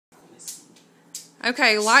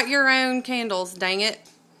Okay, light your own candles, dang it.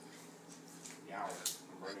 Yow.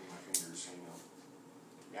 I'm burning my fingers,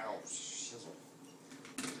 you know. Yow. Shizzle.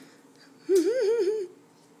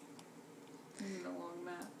 I need a long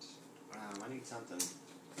match. I need something.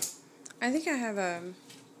 I think I have a...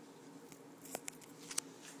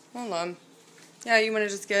 Hold on. Yeah, you want to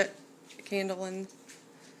just get a candle and...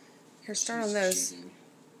 Here, start on those. Cheating.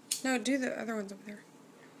 No, do the other ones over there.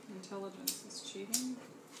 Intelligence is cheating.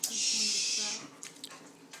 Which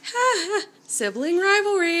Sibling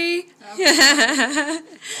rivalry. one is that?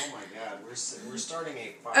 Oh my god, we're starting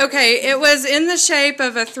a fire. Okay, it was in the shape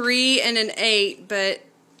of a 3 and an 8, but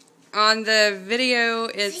on the video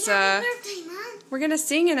it's Happy birthday, Mom. we're gonna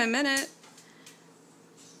sing in a minute.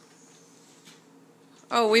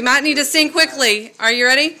 Oh, we might need to sing quickly. Are you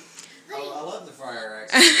ready? Oh, I love the fire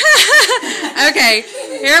actually. Okay,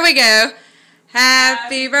 here we go.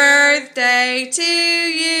 Happy birthday to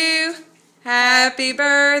you. Happy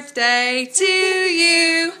birthday to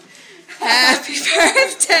you. Happy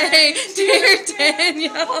birthday, dear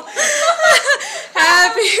Daniel.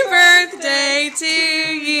 Happy birthday to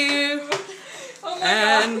you. Oh my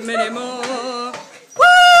And God. many more.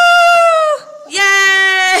 Woo!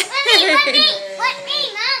 Yay! What me,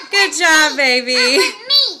 Mom? Good job, baby. What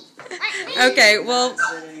me? Okay, well, Not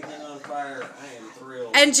set anything on fire. I am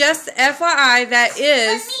thrilled. and just FYI, that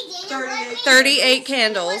is What me, Daniel? 38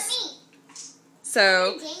 candles. What me?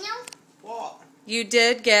 So Daniel? What? you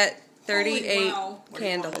did get 38 Holy wow. What do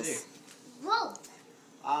you want to candles.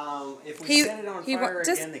 Whoa. If we He- set it on he wa- fire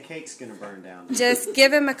just- again, the cake's gonna burn down. Just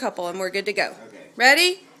give him a couple and we're good to go. Okay.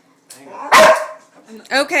 Ready? Hang on.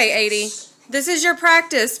 Okay, 80. This is your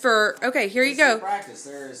practice for... Okay, here you Let's go. practice.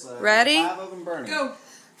 There's Ready? 5 of them burning. Go.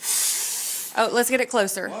 Oh, let's get it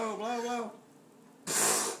closer. Blow, blow, blow.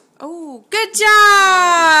 Oh, good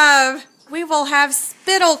job! We will have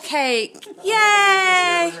spittle cake. Yay!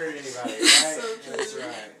 Never hurt anybody, right? So true. That's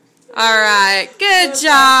right. All right, good Good job.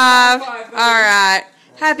 job. High five, All right,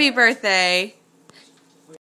 happy birthday.